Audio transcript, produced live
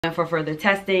Went for further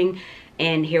testing,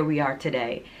 and here we are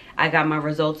today. I got my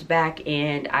results back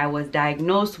and I was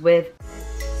diagnosed with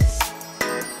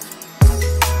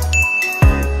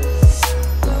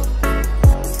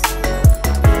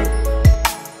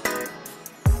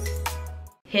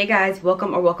Hey guys,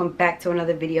 welcome back to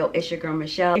another video. It's your girl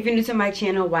Michelle. If you're new to my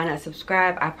channel, why not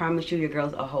subscribe? I promise you your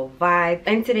girl's a whole vibe.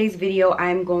 In today's video,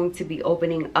 I'm going to be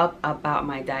opening up about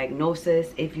my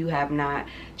diagnosis. If you have not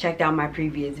checked out my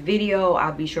previous video,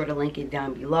 I'll be sure to link it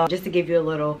down below just to give you a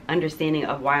little understanding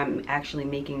of why I'm actually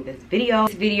making this video.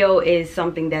 This video is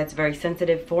something that's very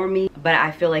sensitive for me, but I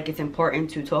feel like it's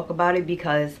important to talk about it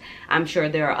because I'm sure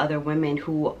there are other women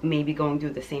who may be going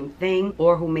through the same thing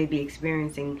or who may be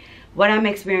experiencing what I'm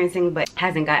experiencing but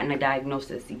hasn't gotten a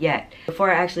diagnosis yet. Before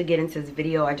I actually get into this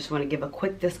video, I just want to give a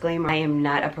quick disclaimer. I am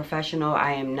not a professional.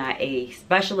 I am not a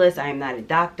specialist. I am not a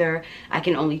doctor. I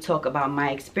can only talk about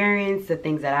my experience, the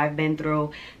things that I've been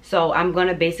through. So I'm going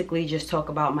to basically just talk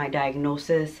about my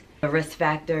diagnosis, the risk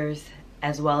factors,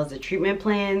 as well as the treatment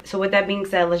plan. So with that being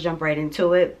said, let's jump right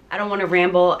into it. I don't want to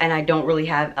ramble and I don't really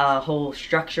have a whole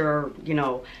structure,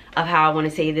 of how I want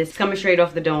to say this. It's coming straight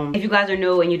off the dome. If you guys are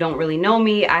new and you don't really know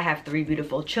me, I have 3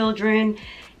 beautiful children.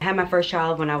 I had my first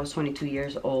child when I was 22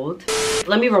 years old.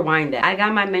 Let me rewind that. I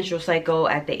got my menstrual cycle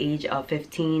at the age of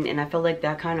 15 and I feel like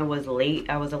that kind of was late.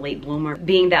 I was a late bloomer.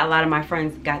 Being that a lot of my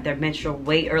friends got their menstrual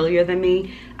way earlier than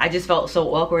me, I just felt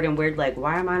so awkward and weird, like,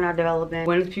 why am I not developing?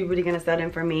 When is puberty gonna set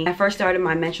in for me? When I first started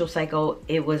my menstrual cycle,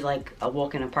 it was like a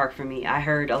walk in the park for me. I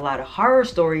heard a lot of horror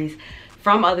stories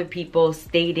from other people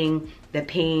stating the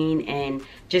pain and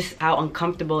just how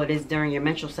uncomfortable it is during your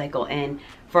menstrual cycle. And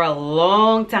for a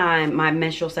long time, my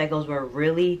menstrual cycles were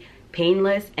really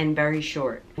painless and very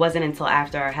short. It wasn't until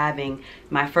after having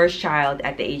my first child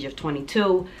at the age of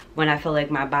 22 when I feel like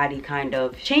my body kind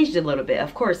of changed a little bit.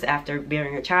 Of course, after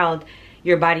bearing a child,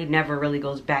 your body never really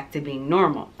goes back to being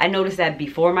normal. I noticed that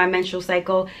before my menstrual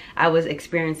cycle, I was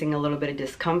experiencing a little bit of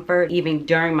discomfort. Even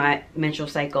during my menstrual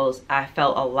cycles, I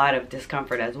felt a lot of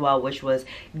discomfort as well, which was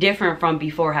different from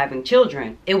before having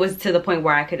children. It was to the point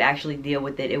where I could actually deal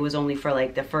with it. It was only for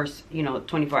like the first,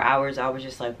 24 hours. I was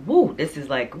just like, woo, this is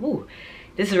like, woo.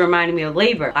 This is reminding me of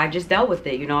labor. I just dealt with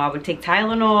it. I would take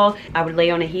Tylenol, I would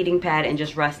lay on a heating pad and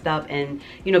just rest up. And,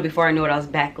 before I knew it, I was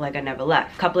back like I never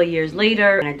left. A couple of years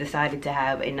later, I decided to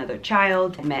have another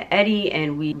child. I met Eddie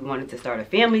and we wanted to start a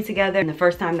family together. And the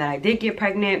first time that I did get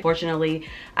pregnant, fortunately,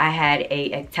 I had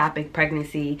a ectopic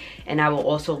pregnancy. And I will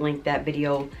also link that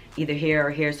video either here or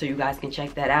here so you guys can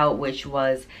check that out, which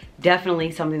was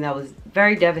definitely something that was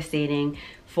very devastating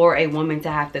for a woman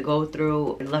to have to go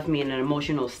through. It left me in an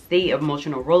emotional state,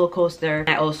 emotional roller coaster.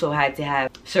 I also had to have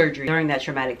surgery during that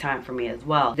traumatic time for me as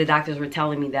well. The doctors were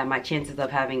telling me that my chances of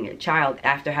having a child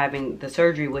after having the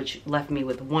surgery, which left me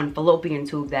with 1 fallopian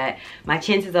tube, that my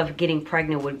chances of getting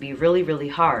pregnant would be really, really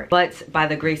hard. But by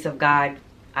the grace of God,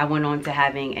 I went on to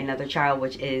having another child,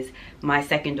 which is my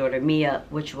second daughter, Mia,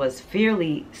 which was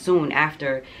fairly soon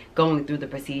after going through the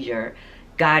procedure.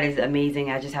 God is amazing.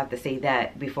 I just have to say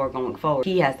that before going forward.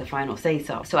 He has the final say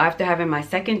so. So after having my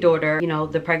second daughter,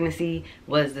 the pregnancy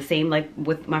was the same like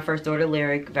with my first daughter,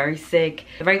 Lyric, very sick.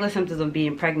 The regular symptoms of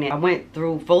being pregnant. I went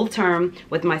through full term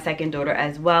with my second daughter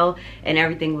as well, and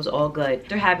everything was all good.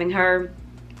 After having her,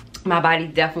 my body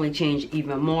definitely changed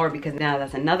even more because now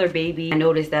that's another baby. I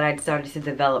noticed that I started to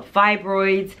develop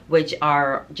fibroids, which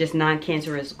are just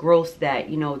non-cancerous growths that,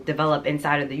 develop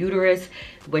inside of the uterus,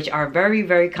 which are very,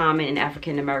 very common in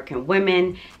African American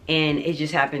women. And it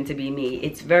just happened to be me.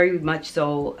 It's very much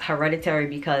so hereditary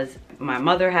because my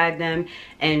mother had them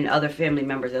and other family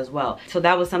members as well. So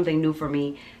that was something new for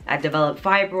me. I developed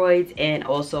fibroids and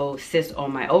also cysts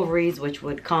on my ovaries, which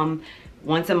would come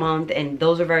once a month, and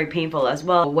those are very painful as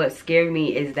well. What scared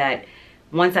me is that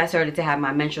once I started to have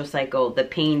my menstrual cycle, the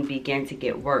pain began to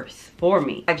get worse for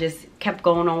me. I just kept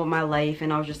going on with my life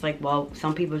and I was just like, well,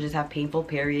 some people just have painful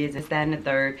periods, this, that, and the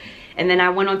third. And then I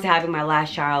went on to having my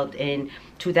last child in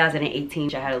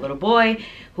 2018. I had a little boy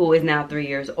who is now 3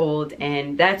 years old,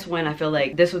 and that's when I feel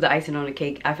like this was the icing on the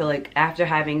cake. I feel like after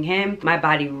having him, my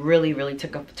body really, really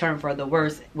took a turn for the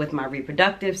worse with my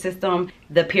reproductive system.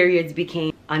 The periods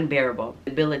became unbearable,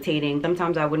 debilitating.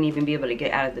 Sometimes I wouldn't even be able to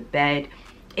get out of the bed.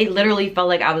 It literally felt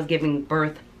like I was giving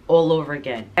birth all over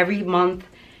again. Every month,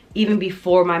 even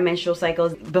before my menstrual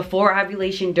cycles, before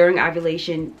ovulation, during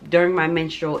my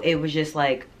menstrual, it was just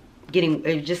like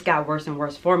it just got worse and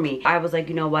worse for me. I was like,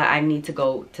 you know what, I need to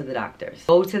go to the doctors.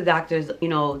 Go to the doctors,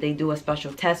 they do a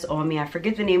special test on me. I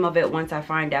forget the name of it once I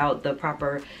find out the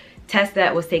proper test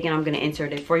that was taken, I'm going to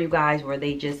insert it for you guys, where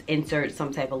they just insert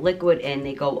some type of liquid and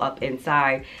they go up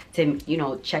inside to, you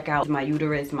know, check out my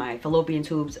uterus, my fallopian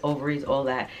tubes, ovaries, all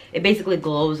that. It basically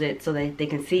glows it so that they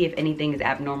can see if anything is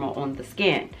abnormal on the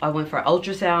scan. I went for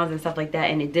ultrasounds and stuff like that,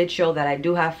 and it did show that I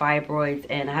do have fibroids,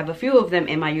 and I have a few of them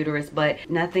in my uterus, but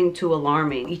nothing too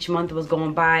alarming. Each month was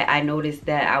going by, I noticed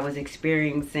that I was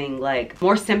experiencing like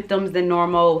more symptoms than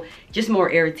normal, just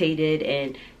more irritated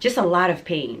and just a lot of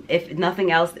pain. If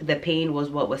nothing else, the pain was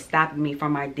what was stopping me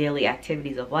from my daily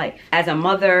activities of life. As a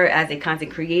mother, as a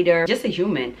content creator, just a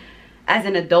human, as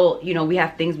an adult, you know, we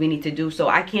have things we need to do, so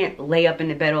I can't lay up in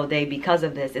the bed all day because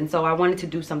of this. And so I wanted to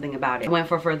do something about it. I went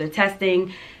for further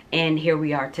testing, and here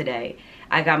we are today.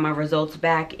 I got my results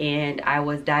back, and I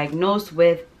was diagnosed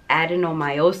with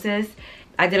adenomyosis.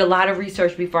 I did a lot of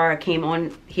research before I came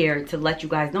on here to let you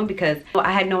guys know, because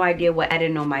I had no idea what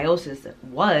adenomyosis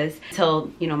was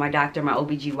until, you know, my doctor, my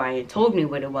OBGYN, told me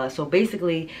what it was. So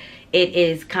basically, it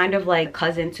is kind of like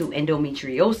cousin to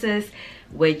endometriosis,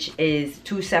 which is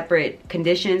two separate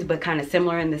conditions but kind of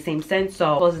similar in the same sense.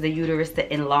 So it causes the uterus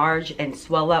to enlarge and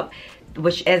swell up,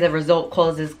 which as a result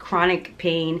causes chronic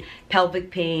pain,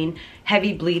 pelvic pain,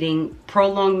 heavy bleeding,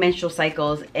 prolonged menstrual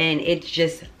cycles, and it's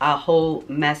just a whole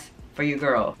mess for your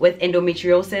girl. With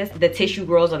endometriosis, the tissue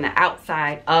grows on the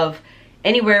outside of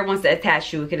anywhere it wants to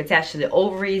attach to. It can attach to the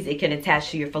ovaries, it can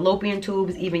attach to your fallopian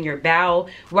tubes, even your bowel.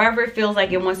 Wherever it feels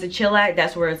like it wants to chill at,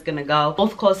 that's where it's gonna go.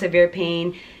 Both cause severe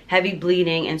pain, heavy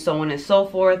bleeding, and so on and so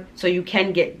forth. So you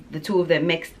can get the two of them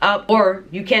mixed up, or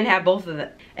you can have both of them.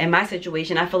 In my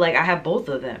situation, I feel like I have both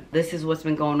of them. This is what's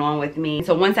been going on with me.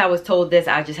 So once I was told this,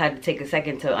 I just had to take a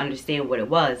second to understand what it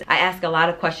was. I ask a lot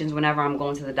of questions whenever I'm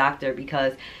going to the doctor,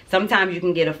 because sometimes you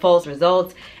can get a false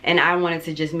result, and I wanted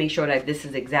to just make sure that this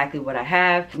is exactly what I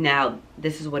have. Now,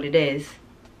 this is what it is.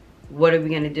 What are we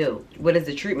gonna do? What is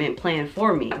the treatment plan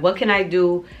for me? What can I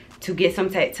do to get some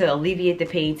type, to alleviate the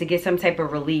pain, to get some type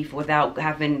of relief without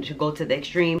having to go to the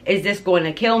extreme? Is this going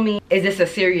to kill me? Is this a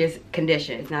serious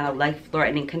condition? It's not a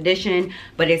life-threatening condition,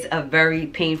 but it's a very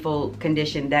painful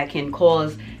condition that can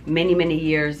cause many, many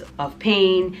years of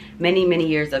pain, many, many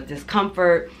years of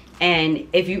discomfort. And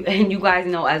if you, and you guys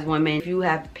know as women, if you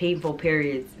have painful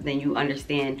periods, then you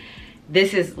understand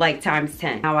this is like times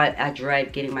 10. Now I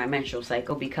dread getting my menstrual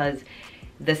cycle because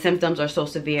the symptoms are so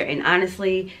severe. And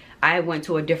honestly, I went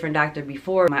to a different doctor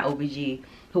before, my OBG,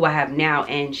 who I have now,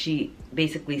 and she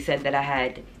basically said that I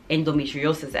had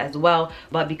endometriosis as well,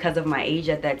 but because of my age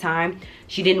at that time,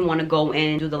 she didn't want to go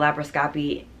in and do the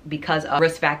laparoscopy because of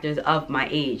risk factors of my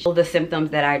age. All the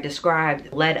symptoms that I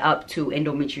described led up to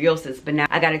endometriosis, but now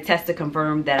I got a test to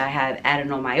confirm that I have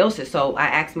adenomyosis. So I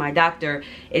asked my doctor,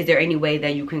 is there any way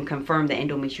that you can confirm the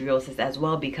endometriosis as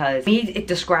well? Because me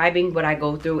describing what I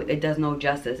go through, it does no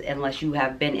justice unless you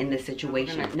have been in this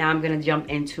situation. Now I'm gonna jump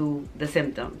into the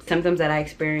symptoms. Symptoms that I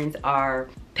experience are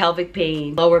pelvic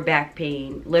pain, lower back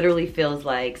pain. Literally feels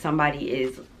like somebody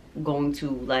is going to,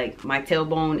 like, my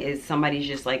tailbone is, somebody's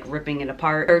just like ripping it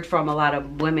apart. Heard from a lot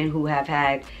of women who have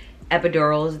had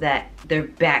epidurals that their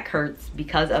back hurts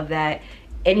because of that.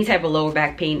 Any type of lower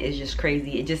back pain is just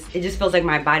crazy. It just feels like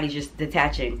my body's just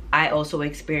detaching. I also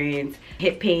experience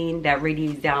hip pain that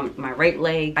radiates down my right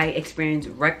leg. I experience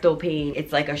rectal pain.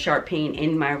 It's like a sharp pain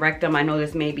in my rectum. I know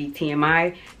this may be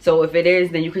TMI, so if it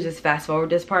is, then you could just fast forward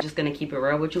this part. I'm just gonna keep it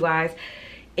real with you guys.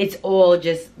 It's all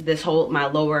just this whole, my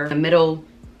lower, the middle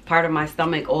part of my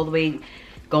stomach, all the way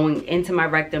going into my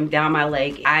rectum, down my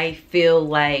leg. I feel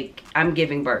like I'm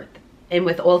giving birth. And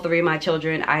with all three of my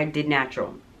children, I did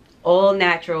natural. All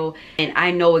natural, and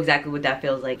I know exactly what that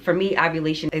feels like. For me,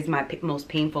 ovulation is my most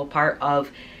painful part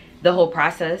of the whole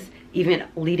process, even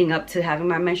leading up to having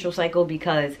my menstrual cycle,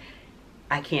 because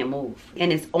I can't move.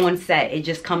 And it's on set. It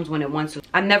just comes when it wants to.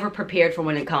 I'm never prepared for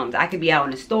when it comes. I could be out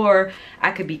in the store,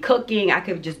 I could be cooking, I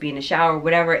could just be in the shower,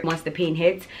 whatever. Once the pain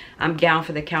hits, I'm down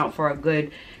for the count for a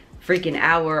good freaking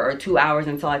hour or 2 hours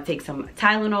until I take some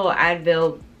Tylenol,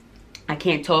 Advil. I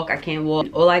can't talk, I can't walk.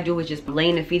 All I do is just lay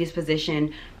in a fetus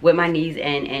position with my knees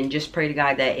and just pray to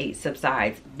God that it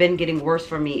subsides. Been getting worse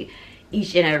for me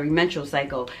each and every menstrual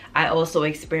cycle. I also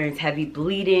experience heavy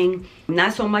bleeding,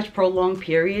 not so much prolonged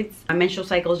periods. My menstrual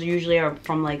cycles usually are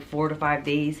from like 4 to 5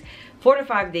 days. 4 to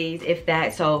 5 days, if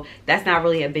that, so that's not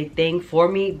really a big thing for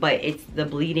me, but it's the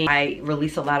bleeding. I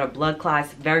release a lot of blood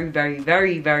clots, very, very,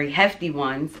 very, very hefty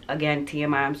ones. Again,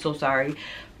 TMI, I'm so sorry,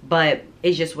 but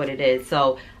it's just what it is.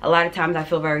 So a lot of times I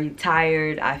feel very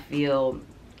tired, I feel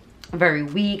very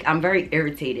weak, I'm very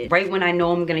irritated. Right when I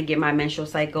know I'm gonna get my menstrual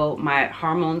cycle, my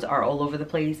hormones are all over the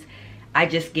place. I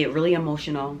just get really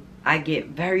emotional. I get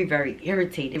very, very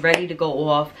irritated, ready to go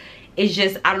off. It's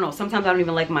just, I don't know, sometimes I don't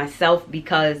even like myself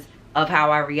because of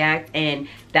how I react, and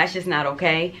that's just not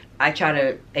okay. I try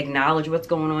to acknowledge what's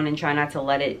going on and try not to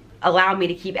let it allow me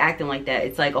to keep acting like that.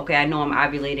 It's like, okay, I know I'm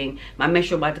ovulating, my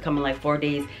menstrual about to come in like 4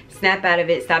 days. Snap out of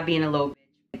it, stop being a little bitch.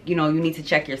 You know, you need to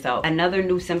check yourself. Another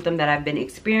new symptom that I've been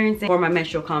experiencing before my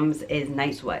menstrual comes is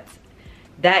night sweats.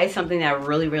 That is something that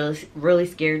really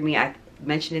scared me. I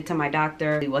mentioned it to my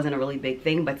doctor. It wasn't a really big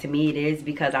thing, but to me it is,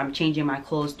 because I'm changing my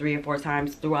clothes 3 or 4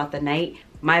 times throughout the night.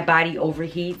 My body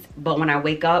overheats, but when I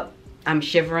wake up, I'm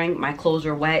shivering, my clothes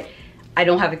are wet. I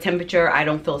don't have a temperature, I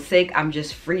don't feel sick, I'm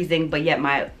just freezing, but yet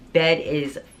my bed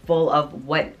is full of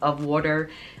water,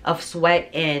 of sweat,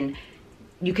 and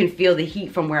you can feel the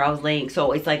heat from where I was laying.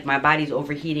 So it's like my body's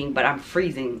overheating, but I'm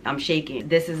freezing, I'm shaking.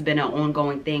 This has been an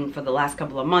ongoing thing for the last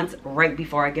couple of months, right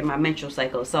before I get my menstrual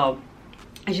cycle. So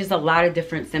it's just a lot of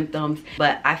different symptoms,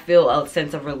 but I feel a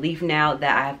sense of relief now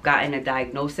that I've gotten a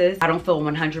diagnosis. I don't feel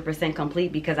 100%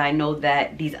 complete, because I know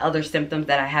that these other symptoms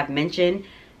that I have mentioned,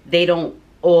 they don't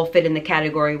all fit in the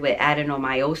category with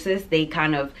adenomyosis. They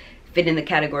kind of fit in the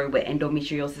category with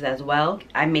endometriosis as well.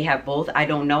 I may have both, I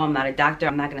don't know. I'm not a doctor,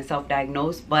 I'm not gonna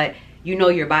self-diagnose, but you know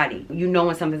your body. You know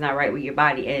when something's not right with your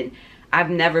body, and I've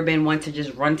never been one to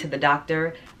just run to the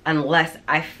doctor unless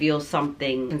I feel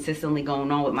something consistently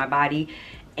going on with my body,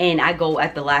 and I go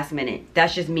at the last minute.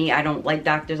 That's just me. I don't like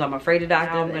doctors, I'm afraid of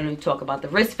doctors. Now I'm going to talk about the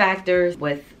risk factors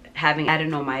with having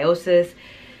adenomyosis.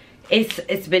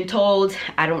 It's been told,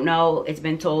 I don't know, it's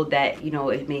been told that, you know,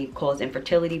 it may cause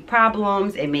infertility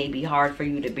problems, it may be hard for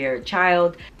you to bear a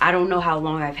child. I don't know how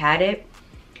long I've had it.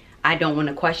 I don't want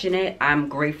to question it. I'm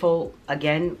grateful,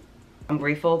 again, I'm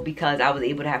grateful because I was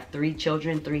able to have 3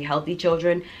 children, 3 healthy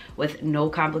children with no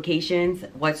complications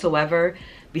whatsoever,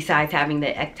 besides having the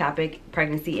ectopic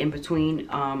pregnancy in between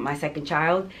my second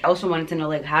child. I also wanted to know,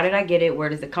 like, how did I get it? Where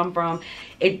does it come from?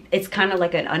 It's kind of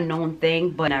like an unknown thing,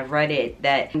 but I've read it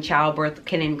that childbirth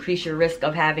can increase your risk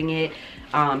of having it.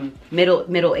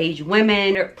 Middle-aged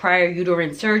women, prior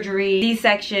uterine surgery,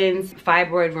 C-sections,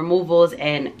 fibroid removals,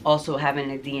 and also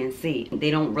having a DNC.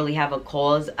 They don't really have a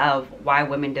cause of why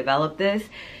women develop this,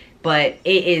 but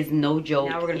it is no joke.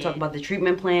 Now we're going to talk about the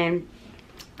treatment plan.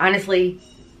 Honestly,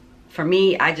 for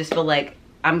me, I just feel like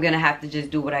I'm gonna have to just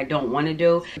do what I don't want to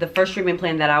do. The first treatment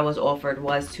plan that I was offered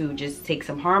was to just take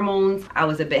some hormones. I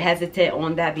was a bit hesitant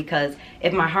on that, because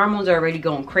if my hormones are already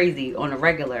going crazy on a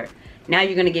regular, now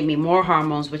you're gonna give me more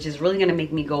hormones, which is really gonna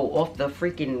make me go off the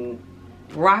freaking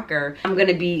rocker. I'm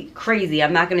gonna be crazy.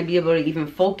 I'm not gonna be able to even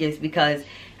focus, because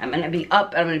I'm gonna be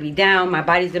up, I'm gonna be down. My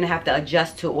body's gonna have to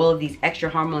adjust to all of these extra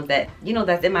hormones that, you know,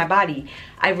 that's in my body.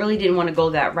 I really didn't want to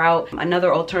go that route.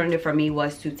 Another alternative for me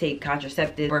was to take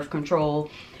contraceptive, birth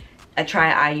control,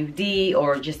 try IUD,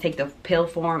 or just take the pill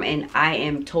form, and I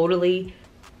am totally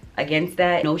against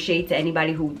that. No shade to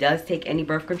anybody who does take any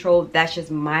birth control. That's just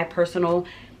my personal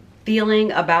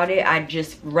feeling about it. I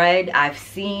just read, I've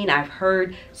seen, I've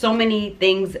heard so many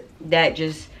things that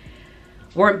just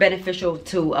weren't beneficial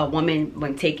to a woman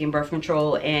when taking birth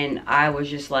control, and I was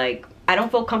just like, I don't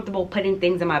feel comfortable putting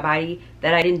things in my body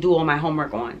that I didn't do all my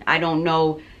homework on. I don't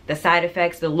know the side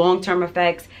effects, the long-term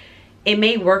effects. It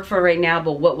may work for right now,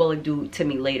 but what will it do to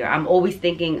me later? I'm always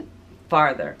thinking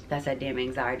farther. That's that damn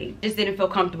anxiety. Just didn't feel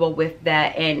comfortable with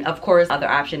that. And of course, other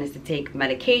option is to take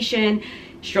medication,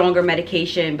 stronger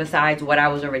medication besides what I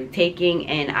was already taking,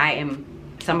 and I am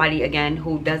somebody, again,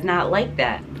 who does not like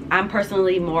that. I'm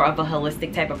personally more of a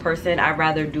holistic type of person. I'd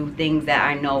rather do things that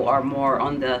I know are more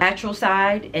on the natural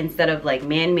side instead of like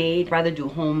man-made. I'd rather do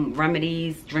home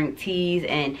remedies, drink teas,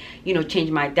 and, you know, change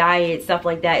my diet, stuff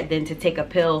like that, than to take a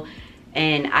pill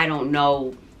and I don't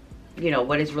know, you know,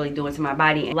 what it's really doing to my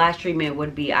body. And last treatment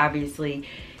would be obviously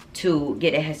to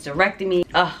get a hysterectomy.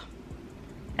 A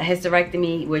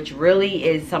hysterectomy, which really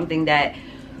is something that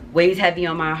weighs heavy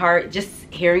on my heart. Just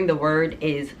hearing the word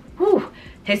is, whew,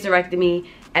 hysterectomy.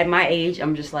 At my age,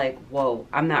 I'm just like, whoa,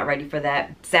 I'm not ready for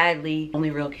that. Sadly,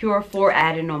 only real cure for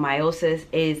adenomyosis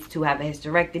is to have a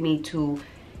hysterectomy to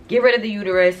get rid of the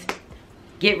uterus,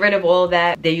 get rid of all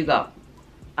that. There you go.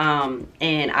 And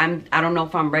I don't know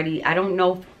if I'm ready. I don't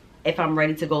know if I'm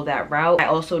ready to go that route. I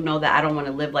also know that I don't want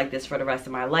to live like this for the rest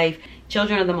of my life.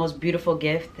 Children are the most beautiful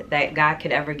gift that God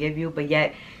could ever give you, but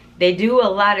yet they do a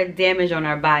lot of damage on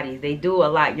our bodies. They do a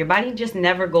lot. Your body just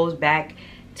never goes back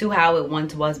to how it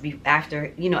once was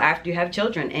after, you know, after you have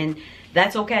children, and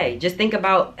that's okay. Just think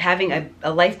about having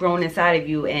a life growing inside of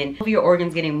you and your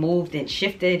organs getting moved and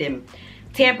shifted and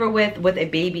tampered with a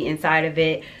baby inside of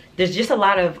it. There's just a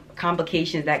lot of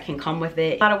complications that can come with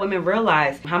it. A lot of women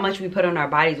realize how much we put on our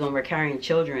bodies when we're carrying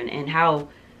children and how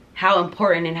how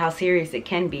important and how serious it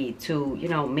can be to, you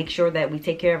know, make sure that we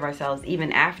take care of ourselves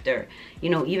even after, you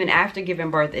know, even after giving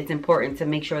birth. It's important to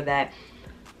make sure that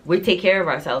we take care of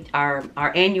ourselves, our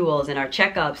annuals and our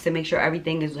checkups, to make sure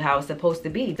everything is how it's supposed to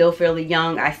be. Still fairly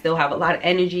young. I still have a lot of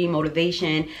energy,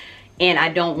 motivation, and I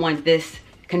don't want this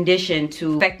condition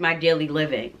to affect my daily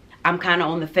living. I'm kind of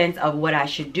on the fence of what I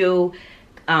should do.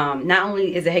 Not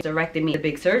only is a hysterectomy a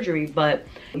big surgery, but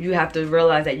you have to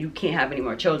realize that you can't have any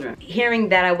more children. Hearing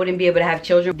that I wouldn't be able to have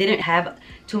children didn't have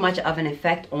too much of an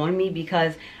effect on me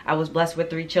because I was blessed with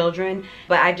 3 children.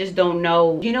 But I just don't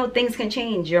know, you know, things can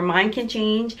change. Your mind can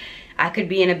change. I could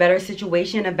be in a better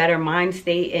situation, a better mind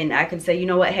state, and I could say, you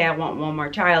know what, hey, I want one more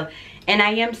child. And I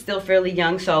am still fairly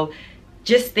young, so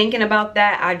just thinking about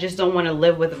that, I just don't want to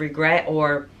live with regret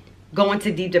or go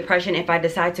into deep depression if I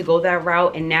decide to go that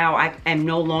route and now I am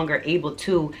no longer able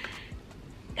to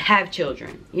have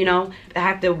children. You know, I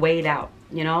have to weigh it out.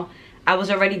 You know, I was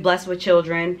already blessed with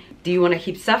children. Do you want to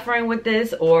keep suffering with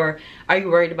this, or are you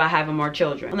worried about having more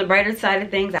children? On the brighter side of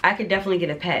things, I could definitely get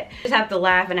a pet. I just have to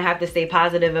laugh and I have to stay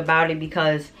positive about it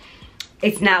because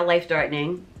it's not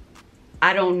life-threatening.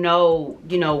 I don't know,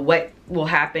 you know, what will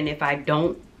happen if I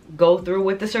don't go through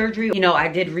with the surgery. You know, I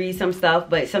did read some stuff,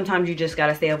 but sometimes you just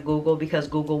gotta stay off Google because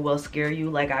Google will scare you.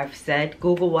 Like I've said,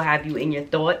 Google will have you in your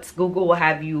thoughts. Google will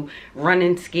have you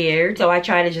running scared. So I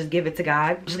try to just give it to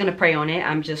God. I'm just gonna pray on it.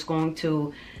 I'm just going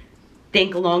to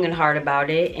think long and hard about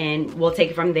it, and we'll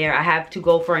take it from there. I have to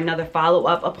go for another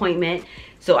follow-up appointment,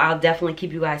 so I'll definitely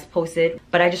keep you guys posted.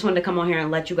 But I just wanted to come on here and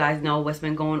let you guys know what's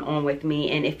been going on with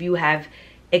me. And if you have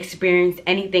experienced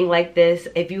anything like this,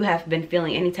 if you have been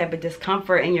feeling any type of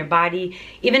discomfort in your body,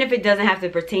 even if it doesn't have to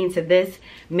pertain to this,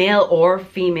 male or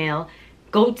female,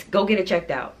 go get it checked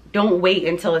out. Don't wait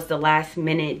until it's the last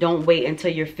minute. Don't wait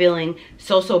until you're feeling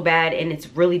so bad and it's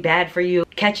really bad for you.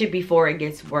 Catch it before it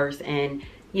gets worse, and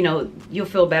you know, you'll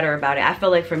feel better about it. I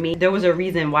feel like for me, there was a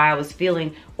reason why I was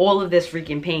feeling all of this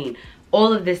freaking pain,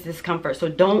 all of this discomfort. So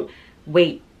don't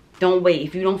wait. Don't wait.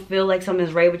 If you don't feel like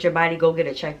something's right with your body, go get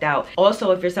it checked out.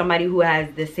 Also, if you're somebody who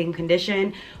has the same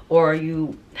condition or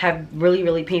you have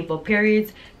really painful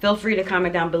periods, feel free to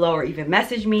comment down below or even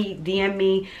message me, DM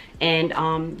me, and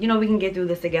you know, we can get through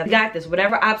this together. We got this.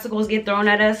 Whatever obstacles get thrown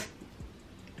at us,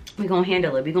 we're gonna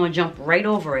handle it. We're gonna jump right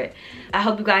over it. I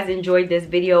hope you guys enjoyed this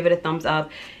video. Give it a thumbs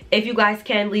up. If you guys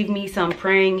can, leave me some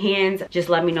praying hands. Just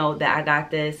let me know that I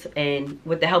got this, and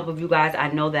with the help of you guys, I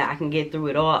know that I can get through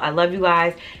it all. I love you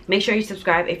guys. Make sure you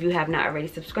subscribe if you have not already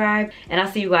subscribed, and I'll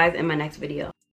see you guys in my next video.